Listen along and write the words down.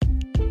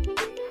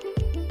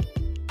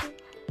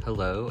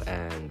Hello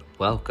and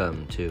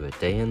welcome to a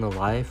day in the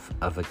life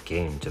of a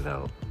game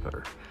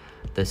developer.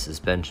 This is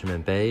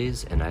Benjamin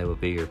Bays and I will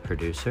be your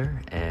producer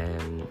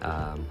and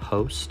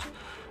host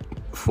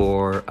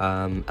for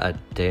a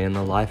day in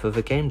the life of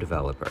a game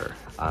developer.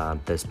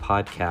 This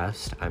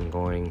podcast, I'm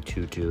going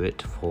to do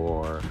it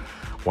for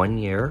 1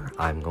 year.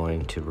 I'm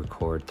going to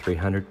record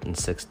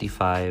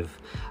 365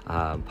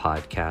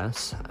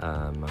 podcasts.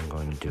 I'm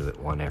going to do it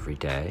one every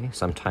day.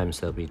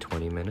 Sometimes they'll be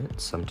 20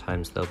 minutes,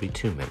 sometimes they'll be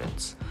 2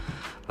 minutes.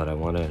 But I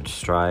want to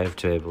strive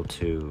to be able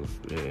to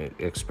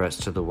express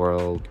to the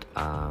world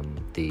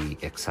the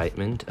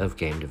excitement of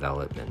game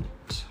development.